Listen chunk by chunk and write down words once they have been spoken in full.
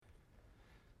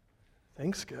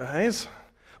Thanks, guys.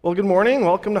 Well, good morning.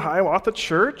 Welcome to Hiawatha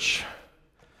Church.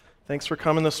 Thanks for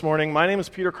coming this morning. My name is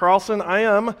Peter Carlson. I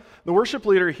am the worship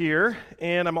leader here,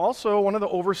 and I'm also one of the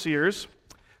overseers,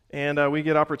 and we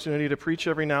get opportunity to preach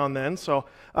every now and then. So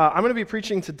I'm going to be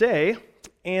preaching today,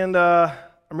 and I'm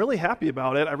really happy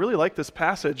about it. I really like this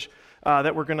passage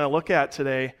that we're going to look at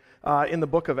today in the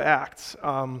book of Acts.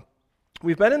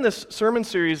 We've been in this sermon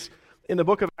series in the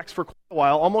book of Acts for quite a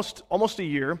while, almost a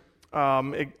year.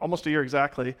 Almost a year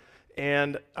exactly,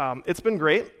 and it's been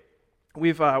great.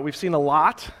 We've seen a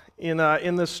lot in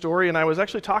this story, and I was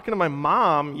actually talking to my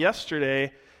mom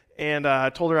yesterday, and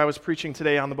told her I was preaching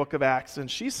today on the book of Acts,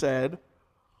 and she said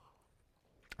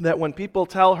that when people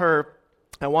tell her,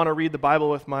 I want to read the Bible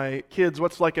with my kids,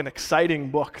 what's like an exciting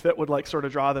book that would like sort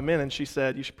of draw them in, and she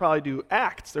said, you should probably do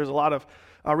Acts. There's a lot of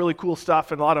really cool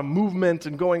stuff and a lot of movement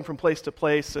and going from place to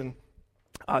place and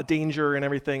danger and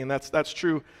everything, and that's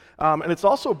true. And it's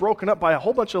also broken up by a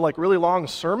whole bunch of like really long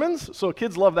sermons, so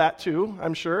kids love that too,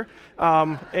 I'm sure.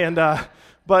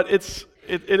 But it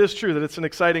is true that it's an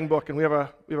exciting book, and we have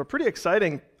a pretty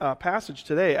exciting passage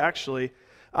today, actually.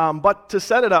 But to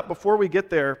set it up, before we get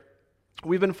there,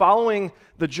 we've been following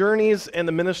the journeys and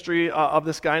the ministry of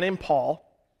this guy named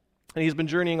Paul, and he's been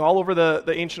journeying all over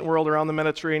the ancient world around the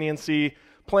Mediterranean Sea,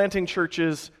 planting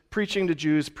churches, preaching to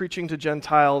Jews, preaching to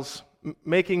Gentiles,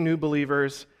 making new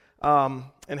believers,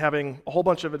 and having a whole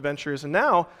bunch of adventures. And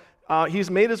now he's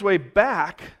made his way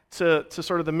back to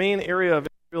sort of the main area of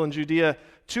Israel and Judea,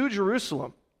 to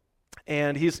Jerusalem.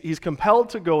 And he's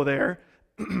compelled to go there.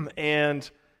 And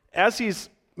as he's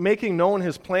making known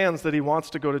his plans that he wants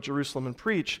to go to Jerusalem and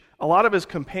preach, a lot of his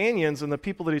companions and the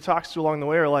people that he talks to along the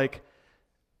way are like,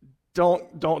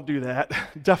 don't do that.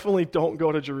 Definitely don't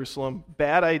go to Jerusalem.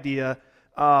 Bad idea.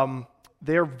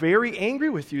 They're very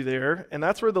angry with you there, and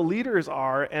that's where the leaders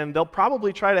are, and they'll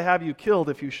probably try to have you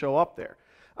killed if you show up there.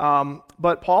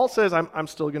 But Paul says, I'm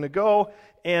still going to go,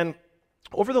 and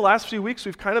over the last few weeks,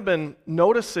 we've kind of been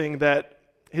noticing that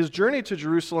his journey to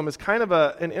Jerusalem is kind of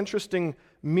an interesting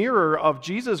mirror of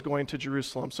Jesus going to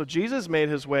Jerusalem. So Jesus made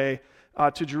his way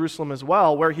to Jerusalem as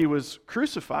well, where he was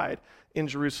crucified in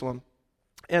Jerusalem.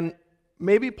 And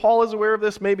maybe Paul is aware of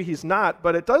this, maybe he's not,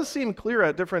 but it does seem clear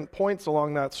at different points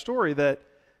along that story that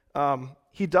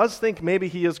he does think maybe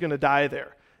he is going to die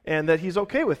there, and that he's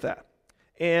okay with that.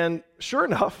 And sure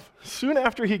enough, soon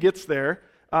after he gets there,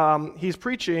 he's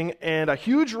preaching, and a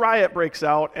huge riot breaks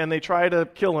out, and they try to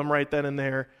kill him right then and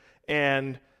there,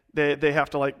 and they have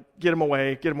to like get him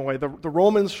away. The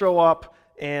Romans show up,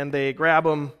 and they grab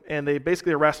him, and they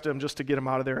basically arrest him just to get him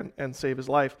out of there and save his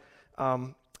life.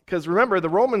 Because remember, the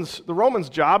Romans'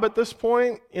 job at this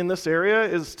point in this area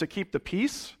is to keep the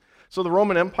peace. So the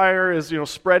Roman Empire is,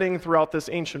 spreading throughout this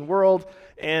ancient world,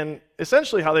 and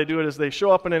essentially how they do it is they show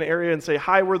up in an area and say,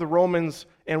 "Hi, we're the Romans,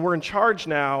 and we're in charge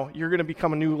now. You're going to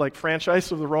become a new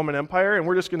franchise of the Roman Empire, and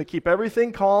we're just going to keep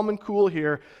everything calm and cool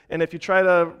here. And if you try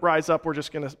to rise up, we're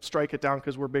just going to strike it down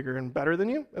because we're bigger and better than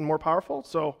you and more powerful.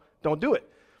 So don't do it."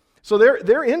 So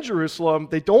they're in Jerusalem.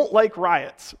 They don't like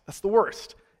riots. That's the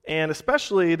worst. And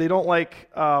especially, they don't like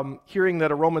hearing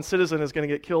that a Roman citizen is going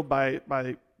to get killed by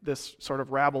this sort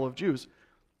of rabble of Jews.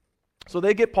 So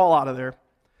they get Paul out of there,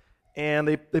 and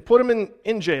they put him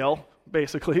in jail,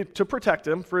 basically, to protect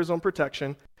him, for his own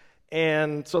protection,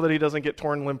 and so that he doesn't get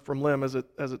torn limb from limb, as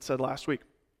it said last week.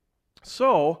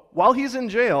 So, while he's in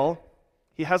jail,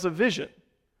 he has a vision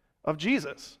of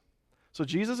Jesus. So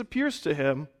Jesus appears to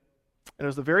him, and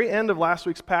at the very end of last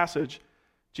week's passage,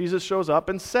 Jesus shows up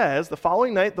and says, the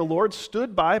following night the Lord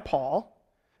stood by Paul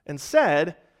and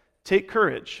said, "Take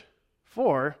courage,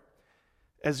 for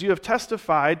as you have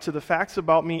testified to the facts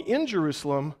about me in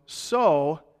Jerusalem,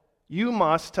 so you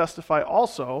must testify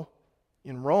also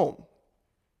in Rome."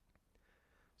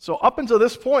 So up until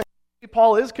this point,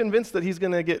 Paul is convinced that he's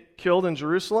going to get killed in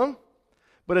Jerusalem,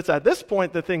 but it's at this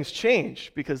point that things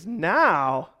change, because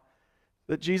now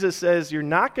that Jesus says you're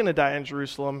not going to die in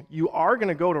Jerusalem, you are going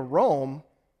to go to Rome.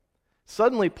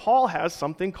 Suddenly, Paul has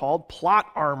something called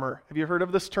plot armor. Have you heard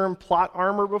of this term, plot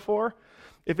armor, before?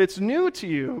 If it's new to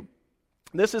you,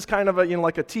 this is kind of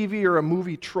like a TV or a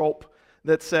movie trope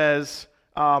that says,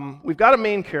 we've got a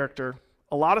main character,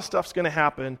 a lot of stuff's going to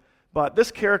happen, but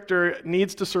this character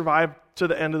needs to survive to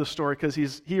the end of the story because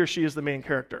he or she is the main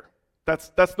character.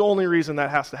 That's the only reason that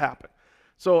has to happen.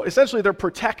 So essentially, they're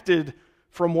protected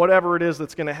from whatever it is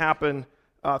that's going to happen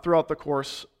throughout the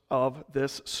course of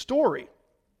this story.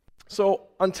 So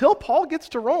until Paul gets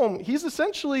to Rome, he's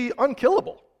essentially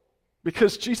unkillable,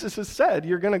 because Jesus has said,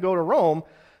 you're going to go to Rome.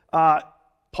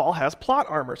 Paul has plot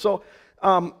armor. So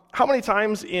How many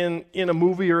times in a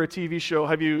movie or a TV show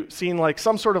have you seen like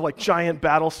some sort of like giant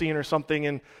battle scene or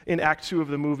something in Act 2 of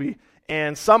the movie,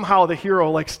 and somehow the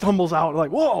hero like stumbles out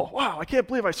like, whoa, wow, I can't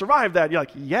believe I survived that. You're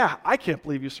like, yeah, I can't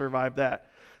believe you survived that.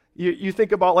 You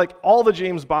think about like all the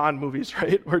James Bond movies,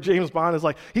 right? Where James Bond is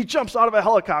like, he jumps out of a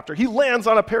helicopter, he lands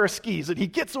on a pair of skis, and he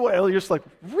gets away. You're just like,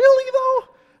 really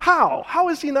though? How? How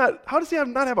does he not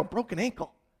have a broken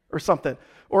ankle or something?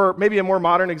 Or maybe a more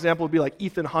modern example would be like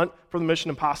Ethan Hunt from the Mission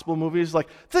Impossible movies. Like,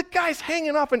 the guy's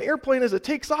hanging off an airplane as it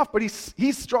takes off, but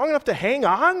he's strong enough to hang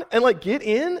on and like get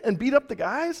in and beat up the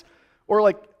guys. Or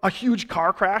like a huge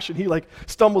car crash and he like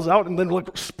stumbles out and then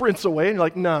like sprints away, and you're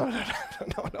like, no.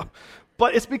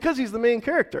 But it's because he's the main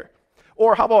character.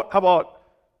 Or how about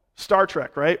Star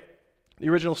Trek, right? The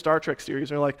original Star Trek series.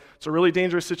 And they're like, it's a really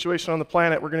dangerous situation on the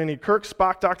planet. We're going to need Kirk,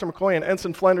 Spock, Dr. McCoy, and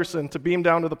Ensign Flenderson to beam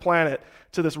down to the planet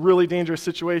to this really dangerous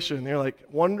situation. And you're like,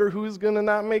 wonder who's going to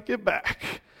not make it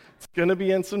back. It's going to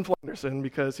be Ensign Flenderson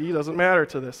because he doesn't matter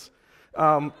to this.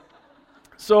 Or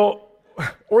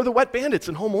the Wet Bandits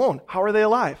in Home Alone. How are they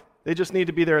alive? They just need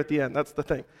to be there at the end. That's the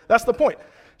thing. That's the point.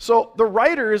 So the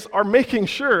writers are making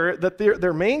sure that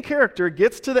their main character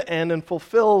gets to the end and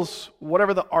fulfills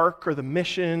whatever the arc or the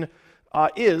mission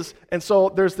is. And so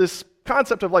there's this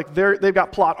concept of like they've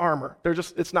got plot armor.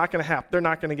 It's not going to happen. They're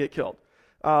not going to get killed.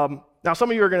 Now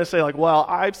some of you are going to say like, well,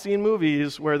 I've seen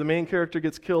movies where the main character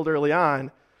gets killed early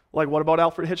on. Like, what about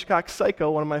Alfred Hitchcock's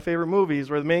Psycho, one of my favorite movies,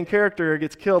 where the main character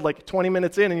gets killed like 20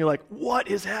 minutes in, and you're like, what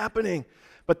is happening?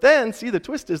 But then, see, the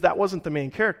twist is that wasn't the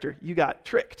main character. You got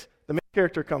tricked. The main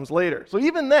character comes later. So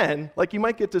even then, like, you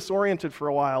might get disoriented for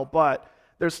a while, but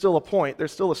there's still a point.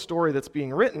 There's still a story that's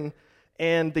being written,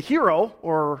 and the hero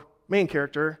or main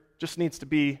character just needs to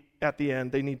be at the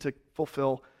end. They need to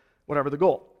fulfill whatever the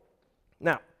goal.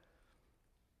 Now,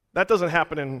 that doesn't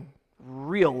happen in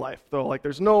real life, though. Like,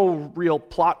 there's no real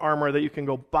plot armor that you can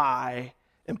go buy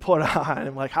and put on.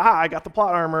 And like, I got the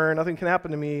plot armor. Nothing can happen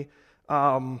to me.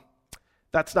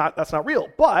 That's not real.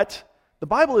 But the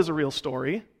Bible is a real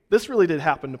story. This really did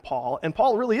happen to Paul, and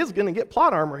Paul really is going to get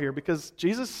plot armor here because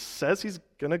Jesus says he's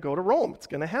going to go to Rome. It's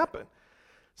going to happen.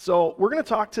 So we're going to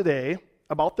talk today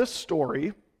about this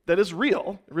story that is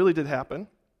real. It really did happen,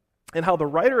 and how the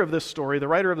writer of this story, the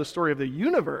writer of the story of the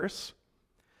universe,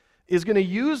 is going to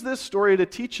use this story to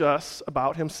teach us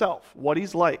about himself, what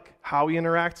he's like, how he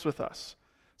interacts with us,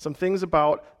 some things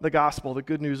about the gospel, the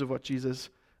good news of what Jesus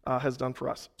has done for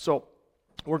us. So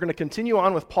we're going to continue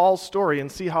on with Paul's story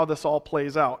and see how this all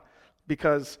plays out,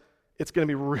 because it's going to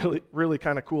be really, really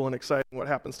kind of cool and exciting what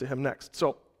happens to him next.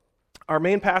 So our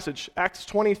main passage, Acts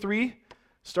 23,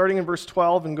 starting in verse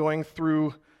 12 and going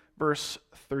through verse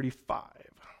 35.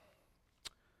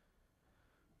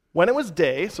 When it was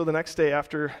day, so the next day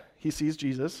after he sees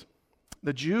Jesus,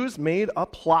 the Jews made a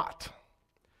plot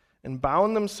and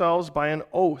bound themselves by an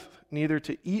oath neither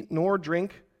to eat nor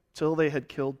drink till they had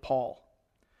killed Paul.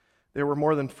 There were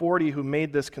more than 40 who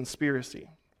made this conspiracy.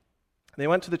 They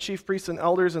went to the chief priests and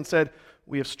elders and said,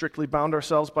 "We have strictly bound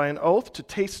ourselves by an oath to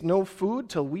taste no food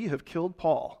till we have killed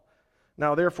Paul.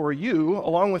 Now therefore you,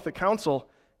 along with the council,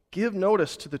 give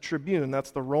notice to the tribune,"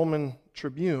 that's the Roman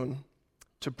tribune,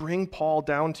 "to bring Paul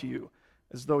down to you,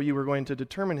 as though you were going to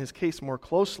determine his case more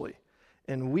closely,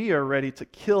 and we are ready to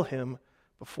kill him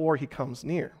before he comes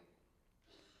near."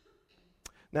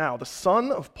 Now the son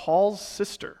of Paul's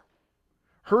sister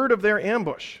heard of their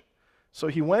ambush, so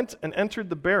he went and entered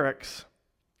the barracks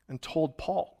and told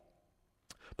Paul.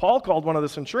 Paul called one of the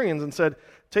centurions and said,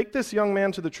 "Take this young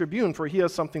man to the tribune, for he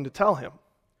has something to tell him."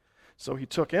 So he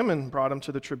took him and brought him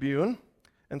to the tribune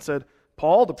and said,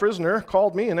 "Paul, the prisoner,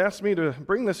 called me and asked me to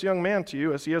bring this young man to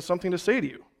you as he has something to say to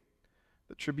you."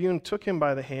 The tribune took him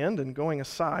by the hand and, going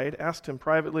aside, asked him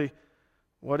privately,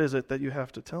 "What is it that you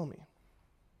have to tell me?"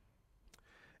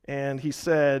 And he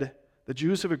said, "The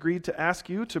Jews have agreed to ask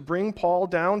you to bring Paul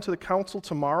down to the council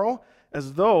tomorrow,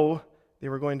 as though they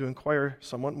were going to inquire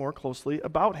somewhat more closely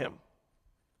about him.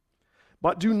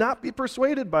 But do not be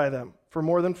persuaded by them, for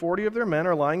more than 40 of their men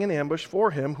are lying in ambush for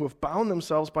him, who have bound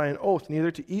themselves by an oath neither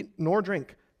to eat nor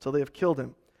drink till they have killed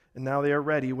him, and now they are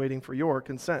ready, waiting for your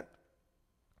consent."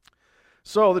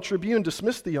 So the tribune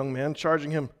dismissed the young man, charging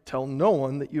him, "Tell no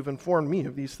one that you've informed me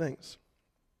of these things."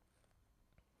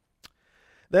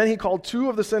 Then he called 2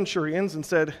 of the centurions and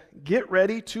said, "Get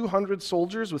ready 200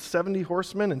 soldiers with 70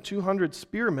 horsemen and 200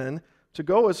 spearmen to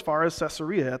go as far as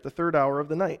Caesarea at the 3rd hour of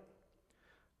the night.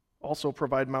 Also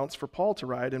provide mounts for Paul to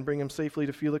ride and bring him safely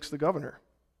to Felix the governor."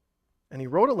 And he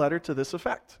wrote a letter to this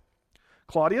effect: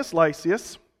 "Claudius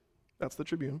Lysias," that's the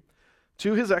tribune,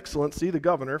 "to his excellency the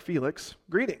governor, Felix,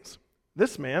 greetings.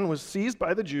 This man was seized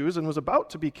by the Jews and was about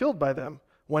to be killed by them,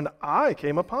 when I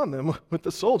came upon them with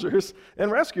the soldiers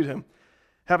and rescued him,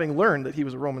 having learned that he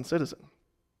was a Roman citizen.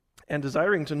 And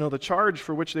desiring to know the charge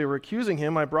for which they were accusing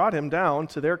him, I brought him down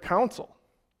to their council.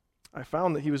 I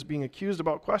found that he was being accused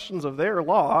about questions of their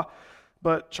law,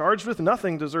 but charged with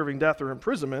nothing deserving death or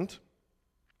imprisonment.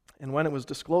 And when it was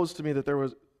disclosed to me that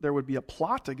there would be a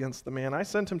plot against the man, I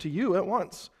sent him to you at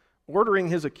once, ordering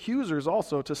his accusers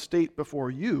also to state before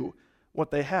you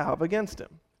what they have against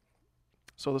him.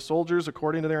 So the soldiers,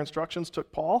 according to their instructions,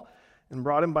 took Paul and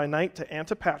brought him by night to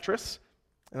Antipatris,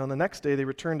 and on the next day they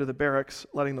returned to the barracks,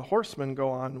 letting the horsemen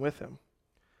go on with him.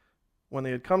 When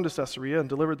they had come to Caesarea and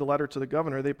delivered the letter to the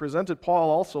governor, they presented Paul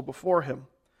also before him.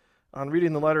 On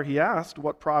reading the letter, he asked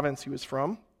what province he was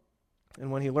from,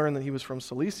 and when he learned that he was from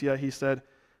Cilicia, he said,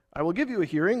 I will give you a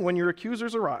hearing when your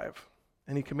accusers arrive.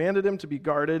 And he commanded him to be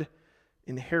guarded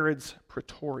in Herod's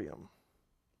praetorium.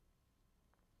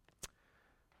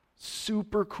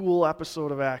 Super cool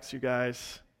episode of Acts, you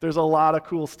guys. There's a lot of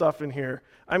cool stuff in here.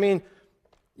 I mean,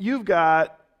 you've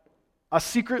got a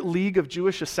secret league of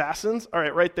Jewish assassins. All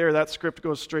right, right there, that script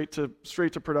goes straight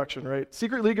to production, right?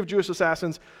 Secret league of Jewish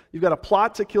assassins. You've got a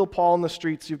plot to kill Paul in the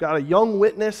streets. You've got a young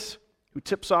witness who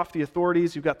tips off the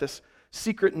authorities. You've got this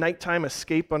secret nighttime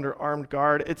escape under armed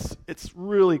guard. It's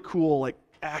really cool, like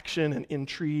action and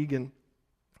intrigue and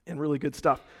really good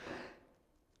stuff.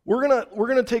 We're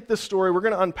gonna take this story, we're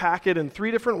gonna unpack it in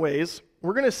three different ways.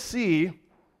 We're gonna see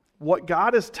what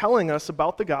God is telling us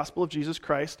about the gospel of Jesus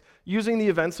Christ using the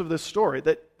events of this story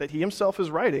that he himself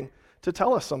is writing to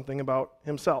tell us something about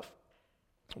himself.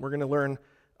 We're going to learn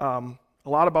a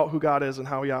lot about who God is and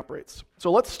how he operates.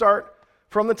 So let's start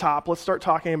from the top. Let's start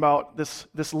talking about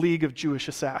this league of Jewish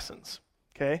assassins.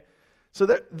 Okay? So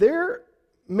they're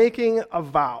making a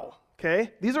vow.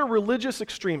 Okay? These are religious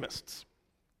extremists.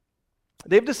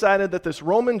 They've decided that this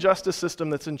Roman justice system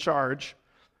that's in charge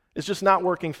is just not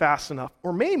working fast enough.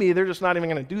 Or maybe they're just not even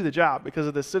going to do the job because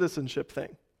of this citizenship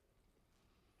thing.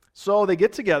 So they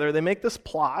get together, they make this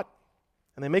plot,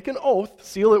 and they make an oath,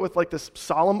 seal it with like this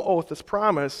solemn oath, this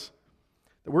promise,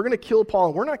 that we're going to kill Paul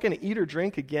and we're not going to eat or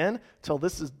drink again till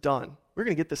this is done. We're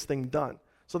going to get this thing done.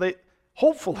 So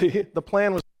hopefully the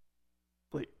plan was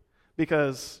complete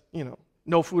because,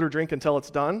 no food or drink until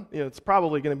it's done. It's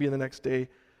probably going to be in the next day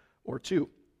or two.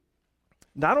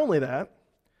 Not only that,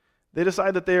 they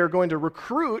decide that they are going to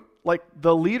recruit, like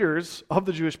the leaders of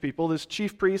the Jewish people, this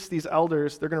chief priests, these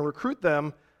elders, they're going to recruit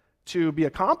them to be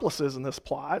accomplices in this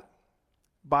plot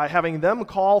by having them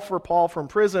call for Paul from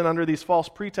prison under these false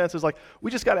pretenses. Like,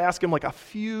 we just got to ask him like a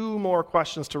few more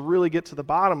questions to really get to the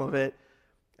bottom of it.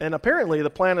 And apparently the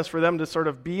plan is for them to sort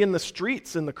of be in the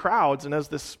streets, in the crowds, and as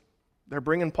they're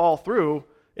bringing Paul through,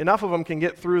 enough of them can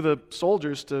get through the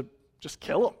soldiers to just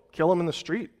kill him in the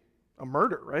street. A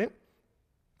murder, right?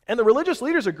 And the religious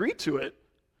leaders agreed to it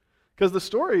because the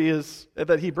story is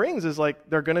that he brings is like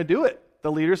they're going to do it.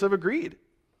 The leaders have agreed.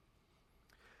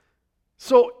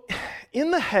 So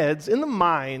in the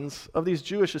minds of these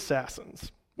Jewish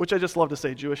assassins, which I just love to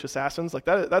say Jewish assassins, like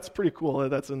that's pretty cool that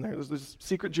that's in there. There's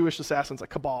secret Jewish assassins, a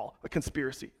cabal, a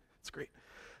conspiracy. It's great.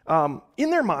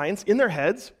 In their minds, in their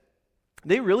heads,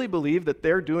 they really believe that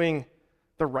they're doing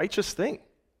the righteous thing.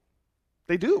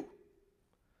 They do.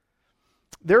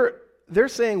 They're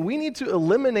saying we need to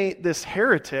eliminate this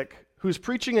heretic who's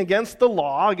preaching against the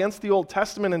law, against the Old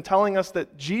Testament, and telling us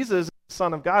that Jesus is the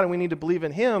Son of God and we need to believe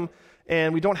in him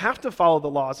and we don't have to follow the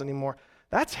laws anymore.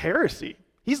 That's heresy.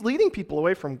 He's leading people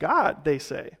away from God, they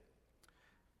say.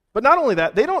 But not only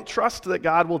that, they don't trust that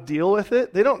God will deal with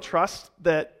it. They don't trust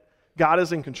that God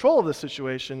is in control of the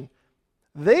situation.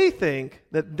 They think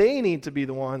that they need to be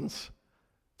the ones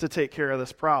to take care of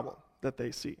this problem that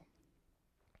they see.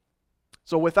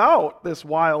 So without this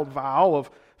wild vow of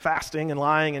fasting and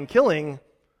lying and killing,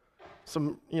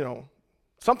 something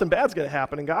bad's going to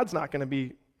happen and God's not going to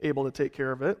be able to take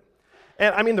care of it.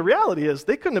 And I mean, the reality is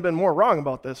they couldn't have been more wrong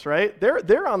about this, right?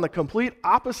 They're on the complete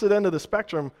opposite end of the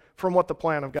spectrum from what the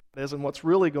plan of God is and what's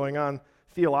really going on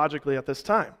theologically at this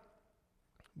time.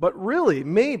 But really,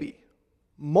 maybe,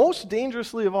 most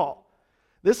dangerously of all,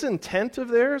 this intent of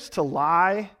theirs to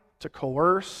lie, to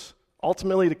coerce,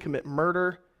 ultimately to commit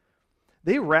murder,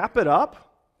 they wrap it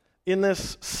up in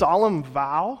this solemn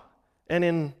vow and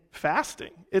in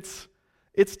fasting. It's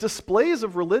displays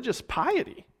of religious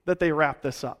piety that they wrap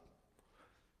this up.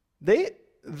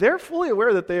 They're fully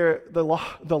aware that the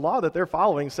law that they're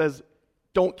following says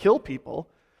don't kill people.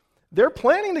 They're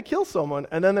planning to kill someone,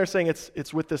 and then they're saying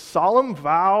it's with this solemn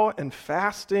vow and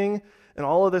fasting and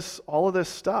all of this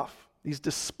stuff, these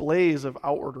displays of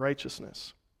outward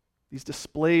righteousness, these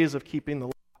displays of keeping the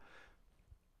law.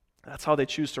 That's how they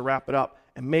choose to wrap it up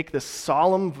and make this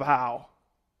solemn vow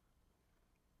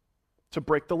to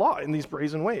break the law in these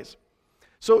brazen ways.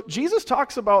 So Jesus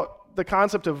talks about the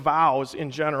concept of vows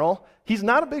in general. He's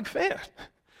not a big fan.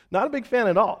 Not a big fan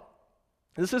at all.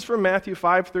 This is from Matthew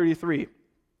 5:33.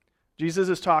 Jesus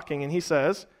is talking, and he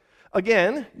says,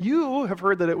 "Again, you have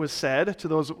heard that it was said to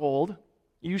those of old,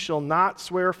 'You shall not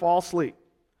swear falsely,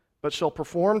 but shall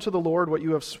perform to the Lord what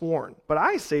you have sworn.' But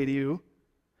I say to you,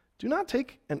 do not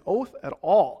take an oath at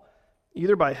all,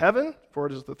 either by heaven, for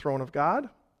it is the throne of God,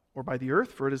 or by the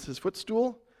earth, for it is his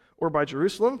footstool, or by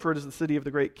Jerusalem, for it is the city of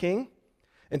the great king.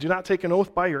 And do not take an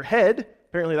oath by your head."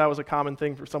 Apparently that was a common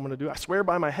thing for someone to do. "I swear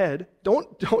by my head."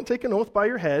 Don't take an oath by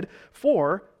your head,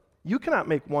 for you cannot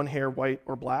make one hair white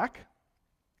or black.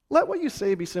 Let what you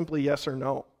say be simply yes or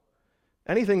no.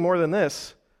 Anything more than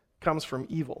this comes from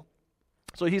evil.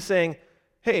 So he's saying,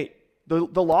 hey,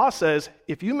 the law says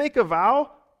if you make a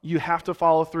vow, you have to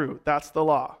follow through. That's the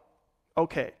law.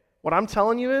 Okay, what I'm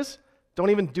telling you is,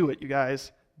 don't even do it, you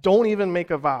guys. Don't even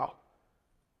make a vow.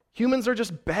 Humans are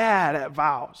just bad at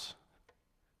vows,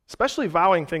 especially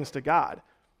vowing things to God.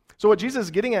 So what Jesus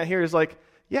is getting at here is like,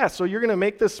 yeah, so you're going to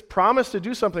make this promise to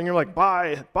do something. You're like,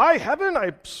 by heaven,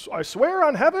 I swear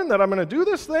on heaven that I'm going to do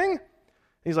this thing. And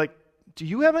he's like, do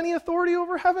you have any authority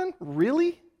over heaven?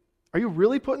 Really? Are you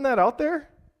really putting that out there?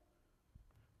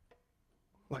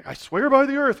 Like, I swear by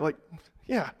the earth. Like,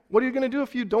 yeah, what are you going to do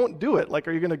if you don't do it? Like,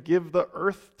 are you going to give the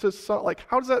earth to some, like,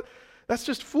 how does that, that's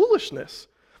just foolishness.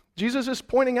 Jesus is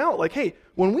pointing out, like, hey,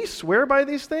 when we swear by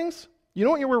these things, you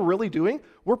know what we're really doing?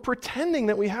 We're pretending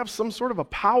that we have some sort of a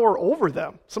power over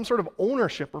them, some sort of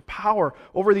ownership or power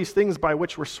over these things by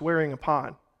which we're swearing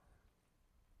upon.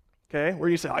 Okay? Where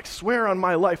you say, I swear on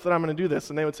my life that I'm going to do this.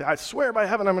 And they would say, I swear by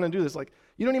heaven I'm going to do this. Like,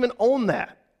 you don't even own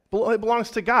that. It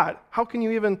belongs to God. How can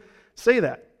you even say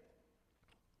that?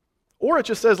 Or it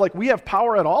just says, like, we have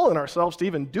power at all in ourselves to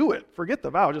even do it. Forget the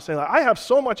vow. Just saying, like, I have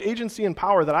so much agency and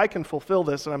power that I can fulfill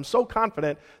this, and I'm so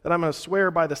confident that I'm going to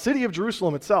swear by the city of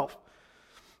Jerusalem itself.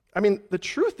 I mean, the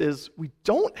truth is, we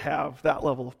don't have that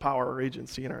level of power or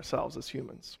agency in ourselves as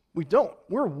humans. We don't.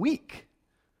 We're weak.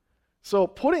 So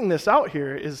putting this out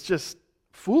here is just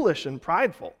foolish and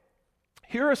prideful.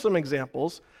 Here are some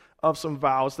examples of some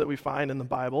vows that we find in the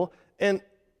Bible and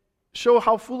show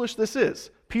how foolish this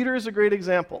is. Peter is a great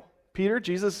example. Peter,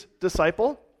 Jesus'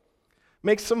 disciple,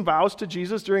 makes some vows to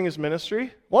Jesus during his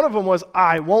ministry. One of them was,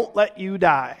 I won't let you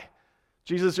die.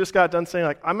 Jesus just got done saying,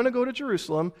 like, I'm going to go to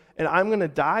Jerusalem, and I'm going to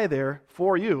die there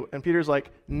for you. And Peter's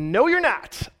like, no, you're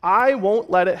not. I won't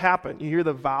let it happen. You hear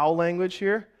the vow language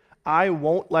here? I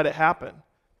won't let it happen.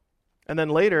 And then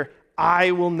later,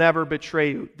 I will never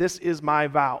betray you. This is my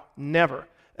vow. Never.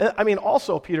 I mean,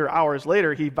 also, Peter, hours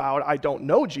later, he vowed, I don't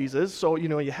know Jesus, so,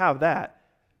 you have that.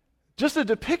 Just a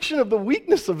depiction of the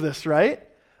weakness of this, right?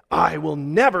 I will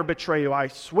never betray you. I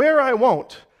swear I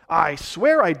won't. I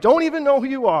swear I don't even know who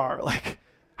you are. Like,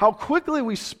 how quickly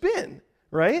we spin,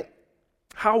 right?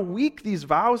 How weak these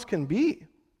vows can be.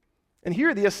 And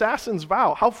here, the assassin's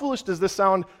vow. How foolish does this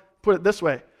sound? Put it this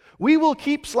way. We will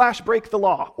keep/break the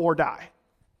law or die.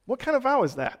 What kind of vow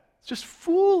is that? It's just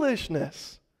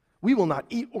foolishness. We will not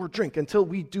eat or drink until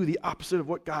we do the opposite of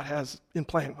what God has in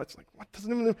plan. It's like, what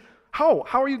doesn't even, how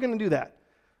are you going to do that?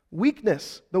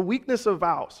 Weakness, the weakness of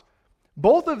vows.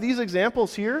 Both of these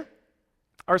examples here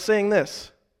are saying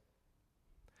this: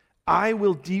 I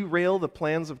will derail the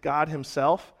plans of God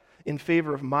himself in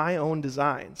favor of my own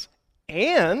designs.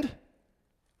 And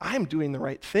I'm doing the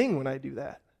right thing when I do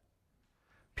that.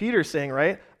 Peter's saying,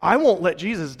 right, I won't let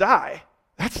Jesus die.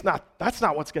 That's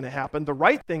not what's going to happen. The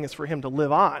right thing is for him to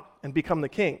live on and become the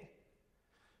king.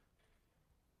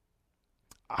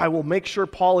 I will make sure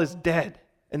Paul is dead,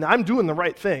 and I'm doing the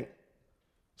right thing.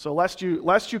 So lest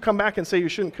you come back and say you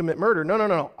shouldn't commit murder.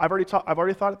 No. I've already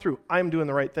thought it through. I'm doing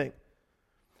the right thing.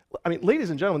 I mean,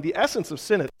 ladies and gentlemen, the essence of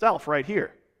sin itself right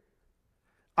here.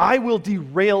 I will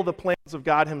derail the plans of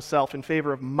God himself in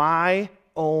favor of my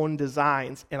own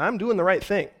designs, and I'm doing the right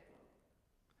thing.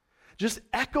 Just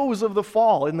echoes of the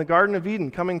fall in the Garden of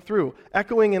Eden coming through,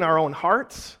 echoing in our own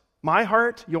hearts, my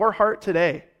heart, your heart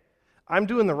today. I'm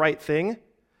doing the right thing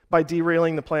by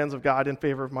derailing the plans of God in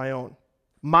favor of my own.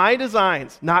 My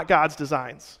designs, not God's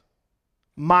designs.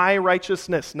 My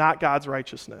righteousness, not God's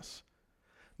righteousness.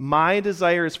 My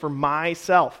desire is for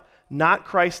myself, not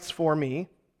Christ's for me.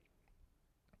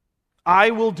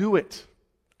 I will do it.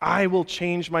 I will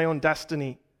change my own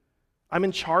destiny. I'm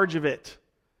in charge of it.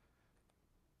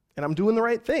 And I'm doing the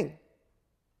right thing.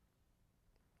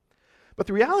 But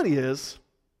the reality is,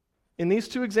 in these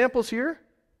two examples here,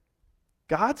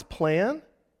 God's plan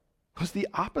was the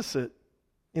opposite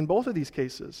in both of these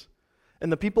cases.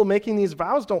 And the people making these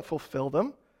vows don't fulfill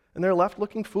them, and they're left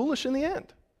looking foolish in the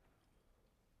end.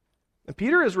 And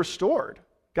Peter is restored.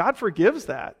 God forgives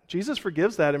that. Jesus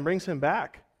forgives that and brings him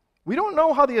back. We don't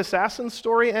know how the assassin's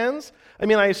story ends. I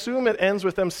mean, I assume it ends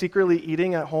with them secretly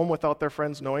eating at home without their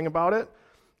friends knowing about it.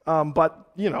 But,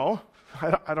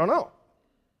 I don't know.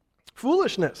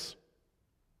 Foolishness.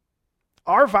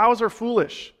 Our vows are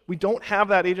foolish. We don't have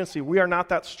that agency. We are not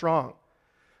that strong.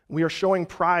 We are showing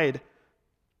pride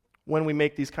when we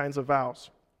make these kinds of vows.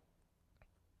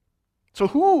 So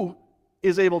who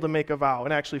is able to make a vow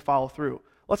and actually follow through?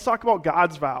 Let's talk about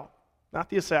God's vow. Not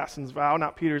the assassin's vow,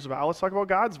 not Peter's vow. Let's talk about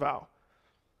God's vow.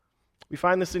 We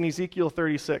find this in Ezekiel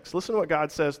 36. Listen to what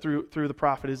God says through the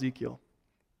prophet Ezekiel.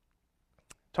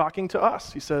 Talking to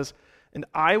us, he says, "And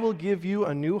I will give you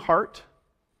a new heart,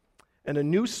 and a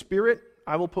new spirit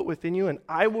I will put within you, and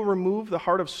I will remove the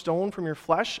heart of stone from your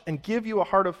flesh and give you a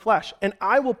heart of flesh. And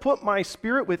I will put my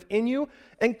spirit within you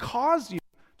and cause you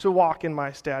to walk in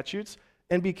my statutes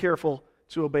and be careful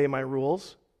to obey my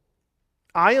rules.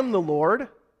 I am the Lord,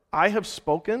 I have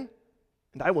spoken,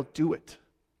 and I will do it."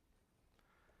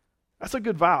 That's a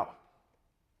good vow.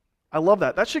 I love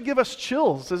that. That should give us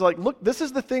chills. It's like, look, this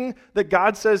is the thing that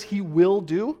God says he will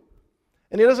do.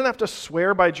 And he doesn't have to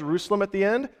swear by Jerusalem at the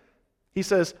end. He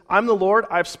says, I'm the Lord,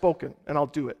 I've spoken, and I'll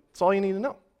do it. That's all you need to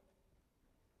know.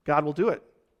 God will do it.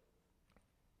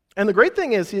 And the great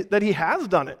thing is that he has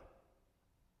done it.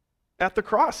 At the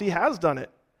cross, he has done it.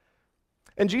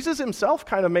 And Jesus himself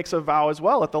kind of makes a vow as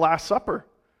well at the Last Supper,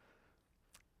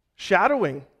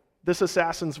 shadowing this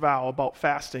assassin's vow about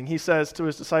fasting. He says to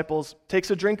his disciples, takes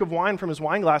a drink of wine from his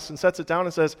wine glass and sets it down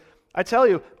and says, I tell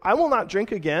you, I will not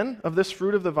drink again of this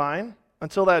fruit of the vine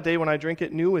until that day when I drink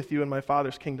it new with you in my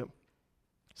Father's kingdom.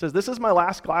 He says, this is my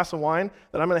last glass of wine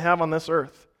that I'm going to have on this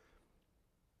earth.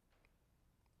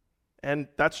 And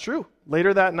that's true.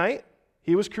 Later that night,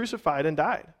 he was crucified and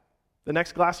died. The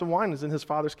next glass of wine is in his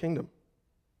Father's kingdom.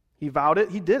 He vowed it,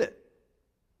 he did it.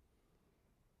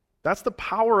 That's the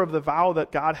power of the vow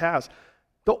that God has.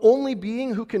 The only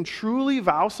being who can truly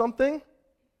vow something,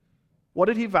 what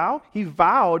did he vow? He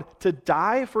vowed to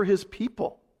die for his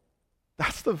people.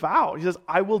 That's the vow. He says,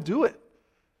 I will do it.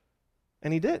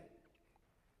 And he did.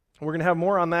 And we're going to have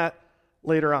more on that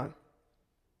later on.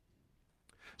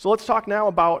 So let's talk now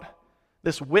about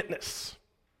this witness.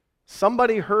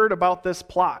 Somebody heard about this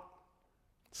plot.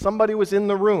 Somebody was in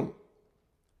the room.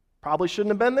 Probably shouldn't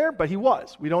have been there, but he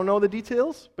was. We don't know the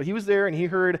details, but he was there and he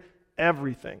heard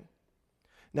everything.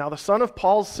 Now the son of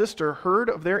Paul's sister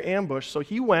heard of their ambush, so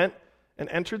he went and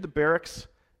entered the barracks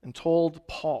and told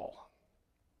Paul.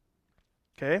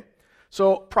 Okay?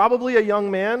 So probably a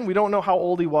young man. We don't know how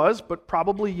old he was, but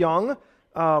probably young.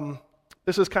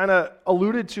 This is kind of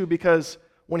alluded to because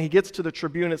when he gets to the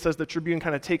tribune, it says the tribune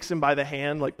kind of takes him by the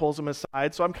hand, like pulls him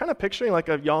aside. So I'm kind of picturing like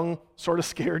a young, sort of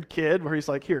scared kid where he's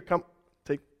like, here, come,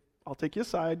 I'll take you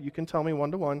aside. You can tell me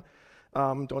one-to-one.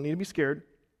 Don't need to be scared.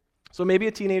 So maybe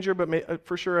a teenager, but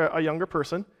for sure a younger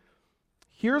person,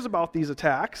 hears about these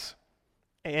attacks,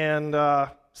 and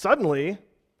suddenly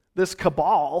this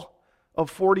cabal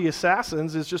of 40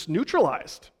 assassins is just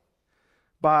neutralized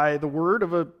by the word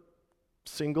of a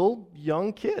single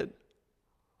young kid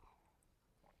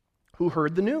who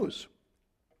heard the news.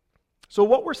 So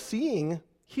what we're seeing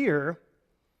here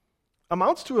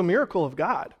amounts to a miracle of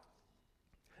God.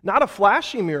 Not a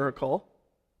flashy miracle,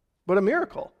 but a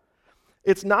miracle.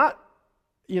 It's not,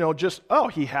 just,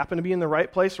 he happened to be in the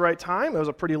right place, right time. It was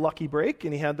a pretty lucky break,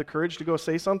 and he had the courage to go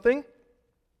say something.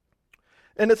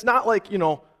 And it's not like,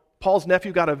 Paul's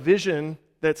nephew got a vision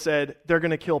that said, they're going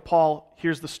to kill Paul.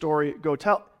 Here's the story. Go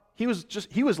tell. He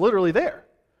was literally there.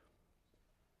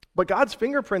 But God's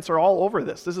fingerprints are all over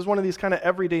this. This is one of these kind of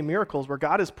everyday miracles where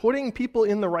God is putting people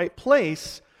in the right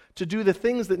place to do the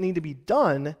things that need to be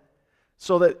done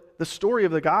so that the story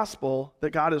of the gospel that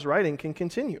God is writing can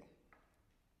continue.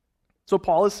 So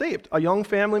Paul is saved. A young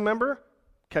family member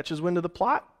catches wind of the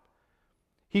plot.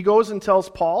 He goes and tells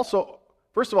Paul. So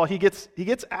first of all, he gets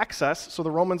access. So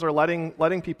the Romans are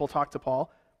letting people talk to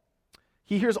Paul.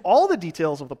 He hears all the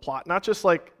details of the plot, not just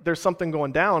like there's something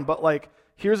going down, but like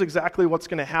here's exactly what's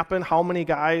going to happen. How many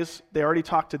guys? They already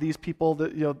talked to these people.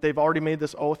 That they've already made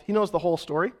this oath. He knows the whole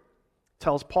story.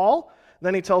 Tells Paul.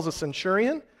 Then he tells a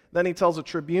centurion. Then he tells a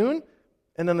tribune,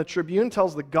 and then the tribune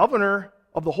tells the governor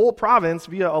of the whole province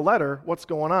via a letter what's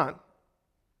going on.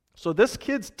 So this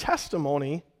kid's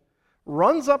testimony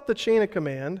runs up the chain of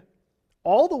command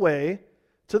all the way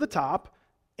to the top,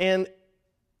 and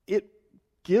it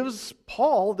gives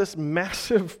Paul this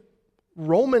massive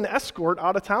Roman escort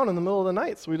out of town in the middle of the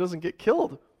night so he doesn't get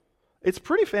killed. It's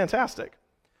pretty fantastic.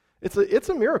 It's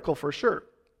a miracle for sure.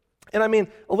 And I mean,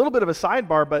 a little bit of a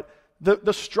sidebar, but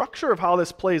the structure of how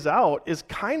this plays out is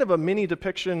kind of a mini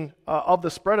depiction of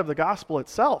the spread of the gospel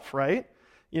itself, right?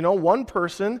 You know, one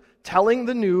person telling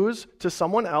the news to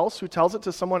someone else who tells it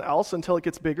to someone else until it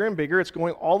gets bigger and bigger. It's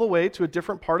going all the way to a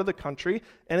different part of the country,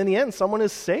 and in the end, someone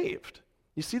is saved.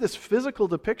 You see this physical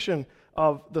depiction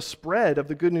of the spread of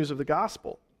the good news of the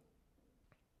gospel.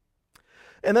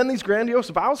 And then these grandiose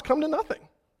vows come to nothing.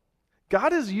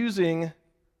 God is using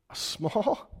a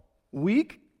small,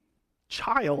 weak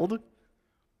child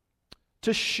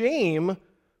to shame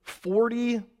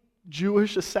 40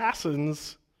 Jewish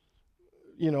assassins,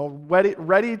 you know,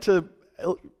 ready to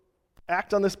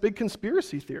act on this big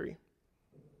conspiracy theory.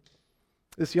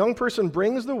 This young person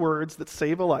brings the words that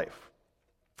save a life.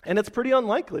 And it's pretty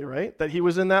unlikely, right, that he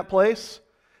was in that place,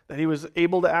 that he was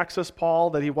able to access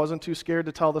Paul, that he wasn't too scared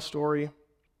to tell the story.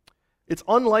 It's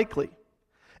unlikely.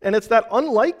 And it's that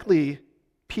unlikely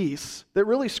piece that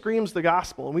really screams the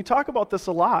gospel. And we talk about this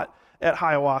a lot at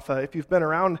Hiawatha. If you've been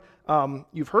around,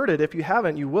 you've heard it. If you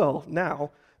haven't, you will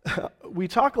now. We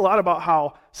talk a lot about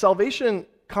how salvation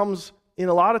comes in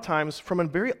a lot of times from a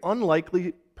very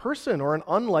unlikely person or an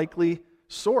unlikely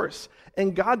source.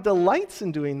 And God delights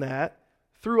in doing that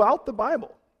throughout the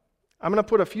Bible. I'm going to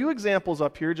put a few examples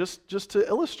up here just to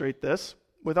illustrate this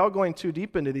without going too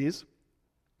deep into these.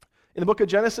 In the book of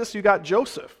Genesis, you got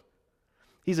Joseph.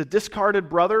 He's a discarded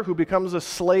brother who becomes a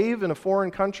slave in a foreign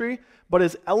country, but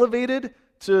is elevated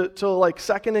to like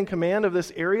second in command of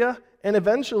this area, and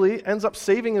eventually ends up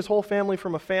saving his whole family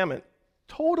from a famine.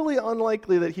 Totally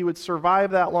unlikely that he would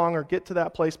survive that long or get to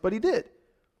that place, but he did.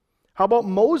 How about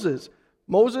Moses?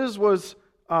 Moses was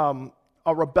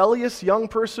a rebellious young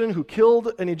person who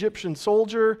killed an Egyptian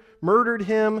soldier, murdered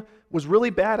him, was really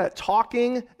bad at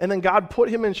talking, and then God put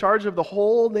him in charge of the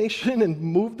whole nation and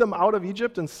moved them out of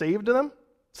Egypt and saved them,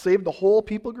 saved the whole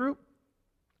people group.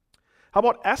 How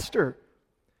about Esther?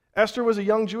 Esther was a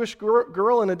young Jewish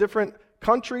girl in a different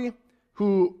country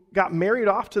who got married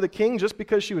off to the king just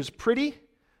because she was pretty,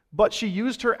 but she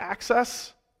used her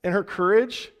access and her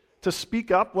courage to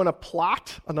speak up when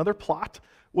another plot,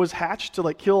 was hatched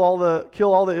to kill all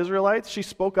the Israelites. She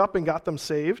spoke up and got them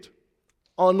saved.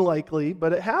 Unlikely,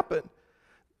 but it happened.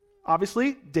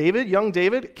 Obviously, young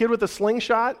David, kid with a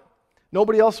slingshot.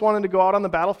 Nobody else wanted to go out on the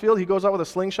battlefield. He goes out with a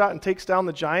slingshot and takes down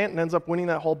the giant and ends up winning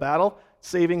that whole battle,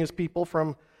 saving his people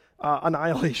from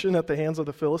annihilation at the hands of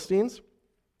the Philistines.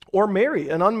 Or Mary,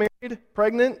 an unmarried,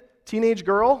 pregnant, teenage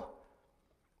girl,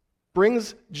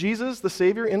 brings Jesus, the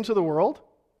Savior, into the world.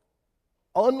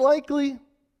 Unlikely,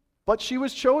 but she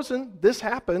was chosen. This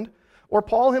happened. Or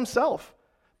Paul himself.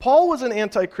 Paul was an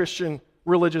anti-Christian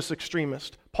religious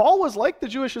extremist. Paul was like the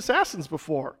Jewish assassins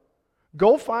before.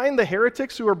 Go find the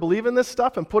heretics who are believing this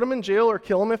stuff and put them in jail or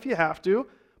kill them if you have to.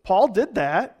 Paul did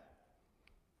that.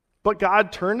 But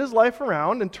God turned his life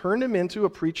around and turned him into a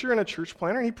preacher and a church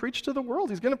planter, and he preached to the world.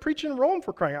 He's going to preach in Rome,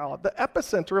 for crying out loud, the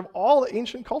epicenter of all the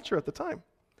ancient culture at the time.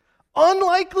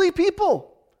 Unlikely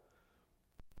people.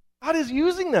 God is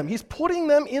using them. He's putting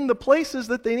them in the places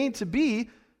that they need to be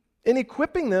and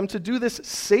equipping them to do this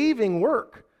saving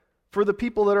work for the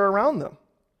people that are around them.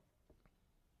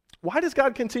 Why does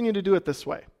God continue to do it this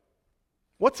way?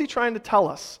 What's he trying to tell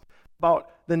us about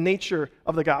the nature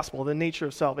of the gospel, the nature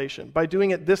of salvation, by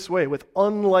doing it this way with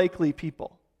unlikely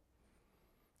people?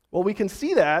 Well, we can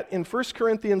see that in 1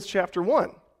 Corinthians chapter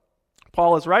 1.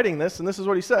 Paul is writing this, and this is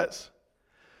what he says.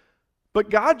 But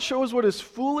God chose what is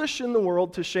foolish in the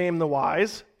world to shame the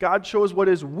wise. God chose what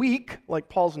is weak, like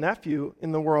Paul's nephew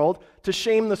in the world, to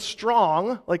shame the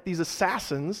strong, like these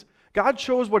assassins. God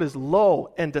chose what is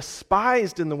low and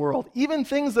despised in the world, even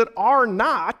things that are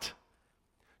not,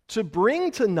 to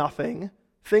bring to nothing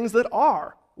things that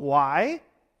are. Why?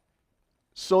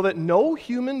 So that no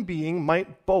human being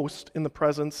might boast in the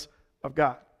presence of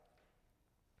God.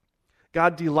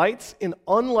 God delights in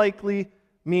unlikely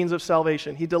means of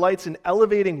salvation. He delights in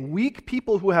elevating weak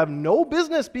people who have no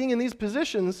business being in these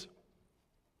positions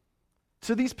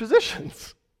to these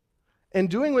positions and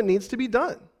doing what needs to be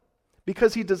done.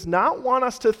 Because he does not want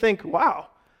us to think, wow,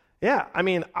 yeah,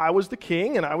 I was the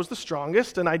king and I was the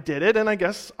strongest and I did it and I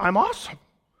guess I'm awesome.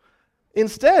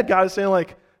 Instead, God is saying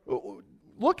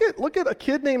look at a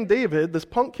kid named David, this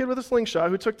punk kid with a slingshot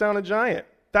who took down a giant.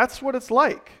 That's what it's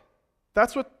like.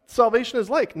 That's what salvation is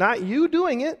like. Not you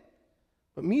doing it,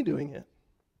 but me doing it.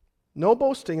 No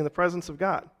boasting in the presence of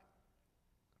God.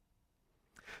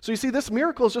 So you see, this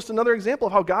miracle is just another example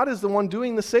of how God is the one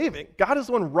doing the saving. God is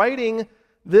the one writing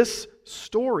this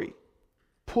story,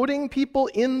 putting people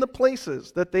in the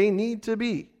places that they need to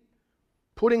be,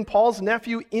 putting Paul's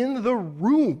nephew in the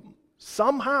room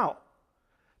somehow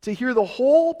to hear the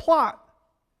whole plot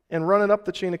and run it up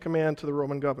the chain of command to the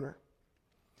Roman governor.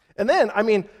 And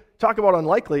then, talk about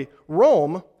unlikely,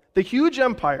 Rome, the huge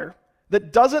empire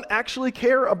that doesn't actually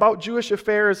care about Jewish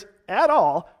affairs at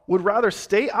all, would rather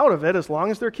stay out of it as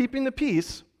long as they're keeping the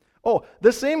peace. Oh,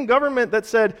 the same government that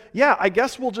said, yeah, I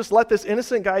guess we'll just let this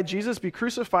innocent guy Jesus be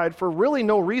crucified for really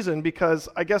no reason because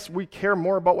I guess we care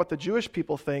more about what the Jewish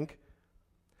people think.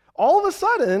 All of a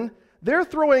sudden, they're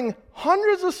throwing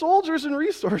hundreds of soldiers and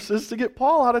resources to get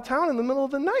Paul out of town in the middle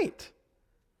of the night.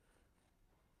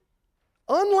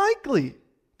 Unlikely,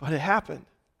 but it happened.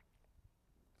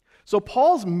 So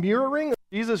Paul's mirroring of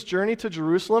Jesus' journey to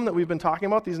Jerusalem that we've been talking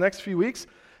about these next few weeks,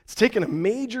 it's taken a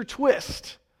major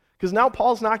twist because now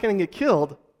Paul's not going to get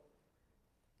killed.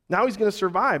 Now he's going to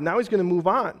survive. Now he's going to move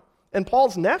on. And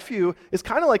Paul's nephew is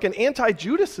kind of like an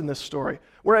anti-Judas in this story,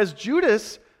 whereas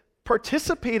Judas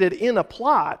participated in a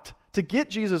plot to get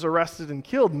Jesus arrested and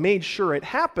killed, made sure it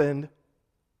happened.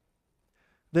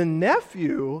 The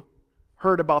nephew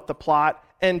heard about the plot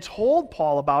and told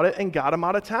Paul about it and got him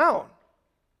out of town.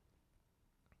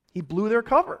 He blew their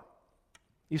cover.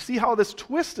 You see how this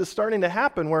twist is starting to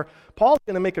happen where Paul's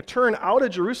going to make a turn out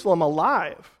of Jerusalem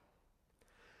alive.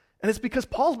 And it's because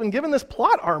Paul's been given this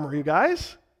plot armor, you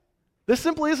guys. This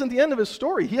simply isn't the end of his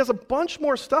story. He has a bunch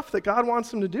more stuff that God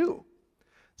wants him to do.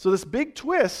 So this big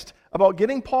twist about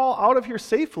getting Paul out of here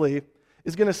safely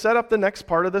is going to set up the next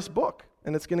part of this book.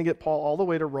 And it's going to get Paul all the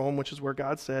way to Rome, which is where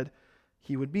God said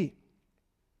he would be.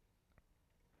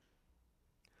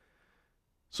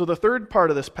 So the third part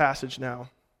of this passage now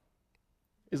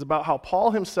is about how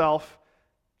Paul himself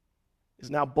is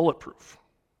now bulletproof.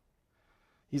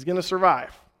 He's going to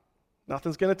survive.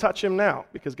 Nothing's going to touch him now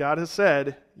because God has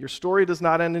said, your story does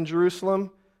not end in Jerusalem.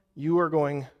 You are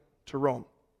going to Rome.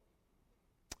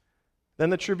 Then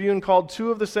the tribune called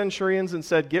 2 of the centurions and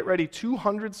said, get ready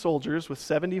 200 soldiers with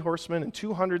 70 horsemen and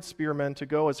 200 spearmen to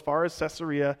go as far as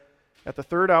Caesarea at the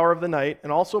 3rd hour of the night,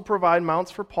 and also provide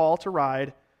mounts for Paul to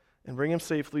ride and bring him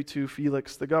safely to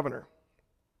Felix the governor.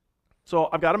 So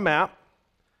I've got a map.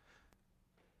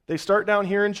 They start down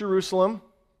here in Jerusalem.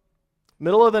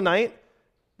 Middle of the night,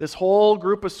 this whole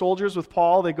group of soldiers with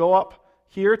Paul, they go up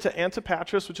here to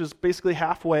Antipatris, which is basically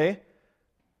halfway,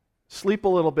 sleep a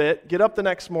little bit, get up the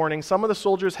next morning. Some of the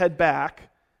soldiers head back.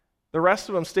 The rest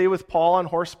of them stay with Paul on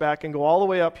horseback and go all the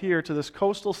way up here to this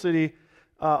coastal city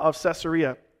of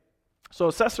Caesarea. So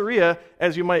Caesarea,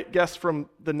 as you might guess from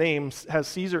the name, has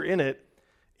Caesar in it,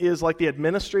 is like the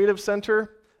administrative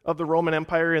center of the Roman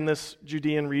Empire in this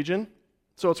Judean region.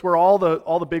 So it's where all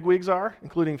the bigwigs are,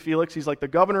 including Felix. He's like the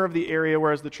governor of the area,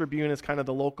 whereas the tribune is kind of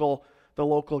the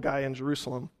local guy in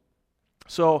Jerusalem.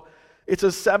 So it's a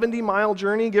 70-mile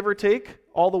journey, give or take,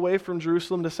 all the way from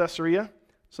Jerusalem to Caesarea.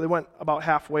 So they went about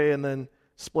halfway and then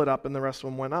split up, and the rest of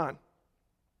them went on.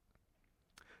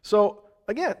 So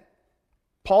again,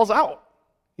 Paul's out.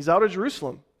 He's out of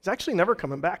Jerusalem. He's actually never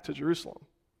coming back to Jerusalem.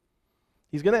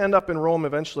 He's going to end up in Rome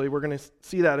eventually. We're going to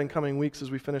see that in coming weeks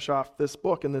as we finish off this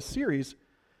book and this series.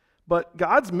 But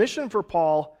God's mission for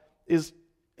Paul is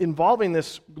involving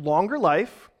this longer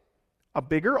life, a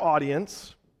bigger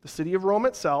audience, the city of Rome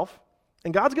itself,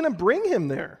 and God's going to bring him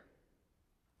there.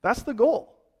 That's the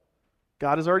goal.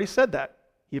 God has already said that.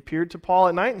 He appeared to Paul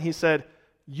at night and he said,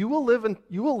 you will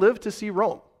live to see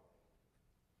Rome.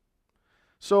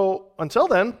 So until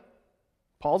then,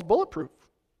 Paul's bulletproof.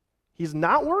 He's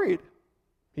not worried.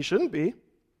 He shouldn't be.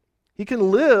 He can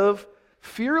live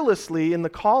fearlessly in the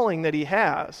calling that he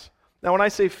has. Now, when I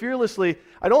say fearlessly,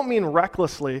 I don't mean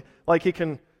recklessly, like he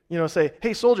can, say,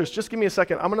 hey, soldiers, just give me a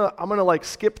second. I'm gonna like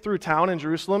skip through town in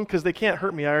Jerusalem because they can't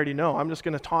hurt me. I already know. I'm just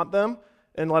going to taunt them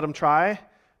and let them try.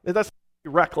 That's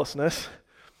recklessness.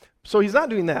 So he's not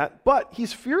doing that, but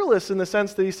he's fearless in the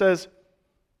sense that he says,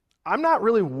 I'm not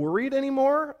really worried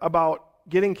anymore about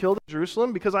getting killed in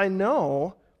Jerusalem because I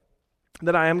know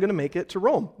that I am going to make it to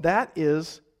Rome. That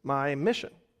is my mission.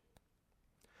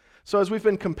 So as we've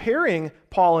been comparing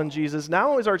Paul and Jesus,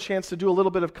 now is our chance to do a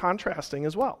little bit of contrasting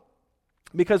as well.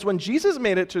 Because when Jesus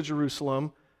made it to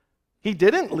Jerusalem, he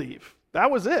didn't leave.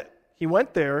 That was it. He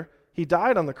went there, he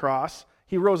died on the cross,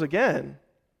 he rose again,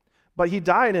 but he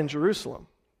died in Jerusalem.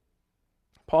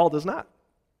 Paul does not.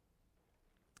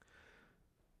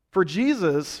 For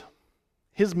Jesus,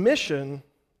 his mission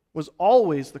was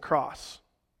always the cross.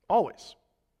 Always.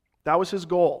 That was his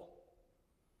goal.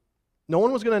 No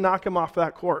one was going to knock him off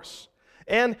that course.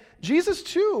 And Jesus,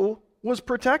 too, was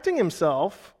protecting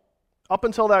himself up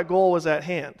until that goal was at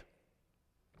hand,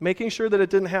 making sure that it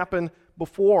didn't happen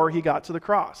before he got to the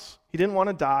cross. He didn't want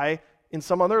to die in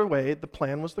some other way. The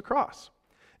plan was the cross.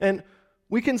 And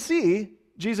we can see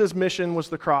Jesus' mission was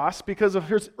the cross because of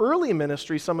his early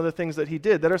ministry, some of the things that he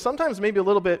did that are sometimes maybe a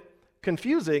little bit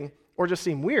confusing or just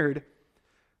seem weird.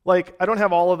 Like, I don't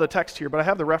have all of the text here, but I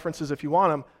have the references if you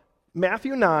want them.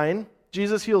 Matthew 9,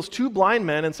 Jesus heals 2 blind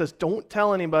men and says, don't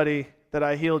tell anybody that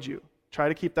I healed you. Try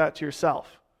to keep that to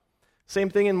yourself. Same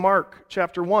thing in Mark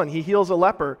chapter 1. He heals a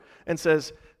leper and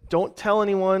says, don't tell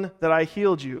anyone that I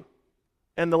healed you.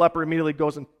 And the leper immediately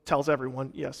goes and tells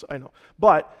everyone. Yes, I know.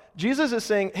 But Jesus is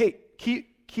saying, hey,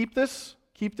 keep this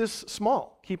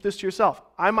small. Keep this to yourself.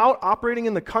 I'm out operating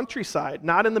in the countryside,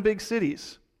 not in the big